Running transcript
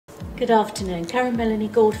Good afternoon. Karen Melanie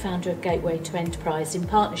Gould, founder of Gateway to Enterprise in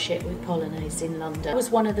partnership with Polonaise in London. I was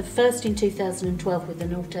one of the first in 2012 with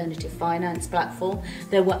an alternative finance platform.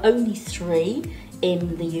 There were only 3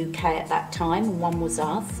 in the UK at that time, and one was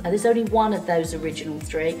us. There's only one of those original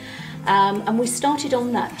 3. And we started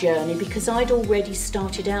on that journey because I'd already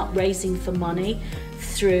started out raising for money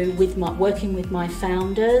through working with my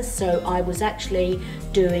founders. So I was actually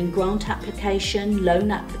doing grant application,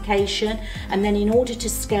 loan application, and then in order to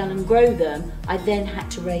scale and grow them, I then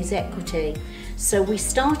had to raise equity. So we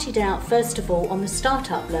started out first of all on the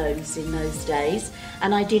startup loans in those days,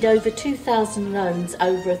 and I did over 2,000 loans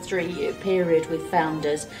over a 3-year period with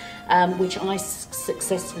founders, which I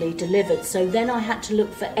successfully delivered. So then I had to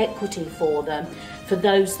look for equity for them, for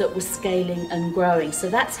those that were scaling and growing. So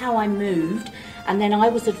that's how I moved, and then I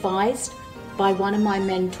was advised by one of my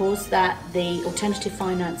mentors that the alternative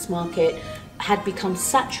finance market had become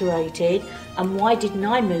saturated, and why didn't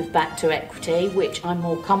I move back to equity, which I'm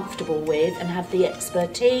more comfortable with and have the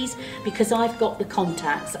expertise, because I've got the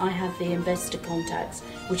contacts, I have the investor contacts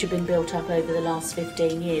which have been built up over the last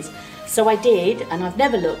 15 years. So I did, and I've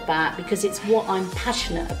never looked back because it's what I'm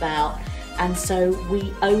passionate about. And so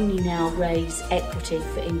we only now raise equity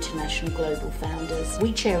for international global founders.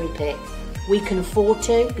 We cherry pick. We can afford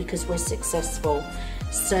to because we're successful.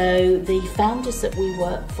 So the founders that we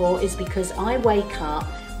work for is because I wake up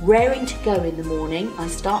raring to go in the morning.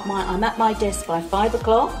 I'm at my desk by 5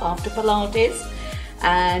 o'clock after Pilates,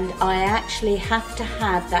 and I actually have to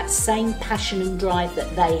have that same passion and drive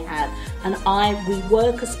that they have, and we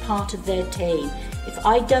work as part of their team. If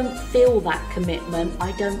I don't feel that commitment,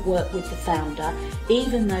 I don't work with the founder,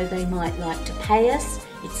 even though they might like to pay us.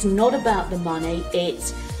 It's not about the money,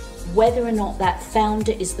 it's whether or not that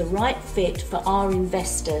founder is the right fit for our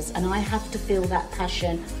investors, and I have to feel that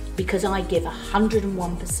passion because I give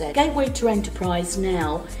 101%. Gateway to Enterprise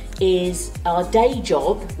now is our day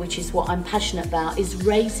job, which is what I'm passionate about, is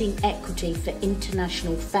raising equity for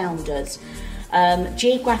international founders.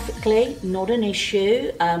 Geographically, not an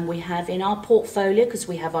issue. We have in our portfolio, because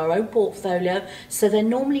we have our own portfolio, so they're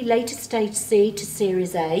normally later stage C to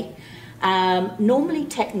Series A. Normally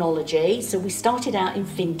technology, so we started out in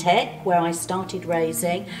fintech where I started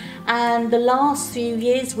raising, and the last few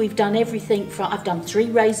years we've done everything from, I've done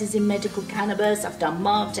 3 raises in medical cannabis, I've done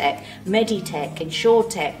Martech, Meditech,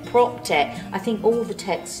 InsurTech, PropTech, I think all the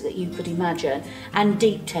techs that you could imagine, and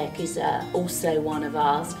Deep Tech is also one of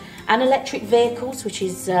ours, and electric vehicles, which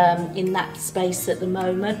is in that space at the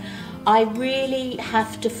moment. I really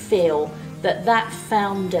have to feel that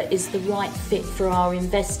founder is the right fit for our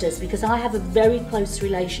investors, because I have a very close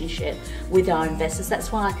relationship with our investors.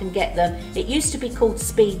 That's why I can get them. It used to be called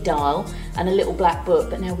speed dial and a little black book,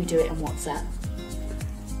 but now we do it on WhatsApp.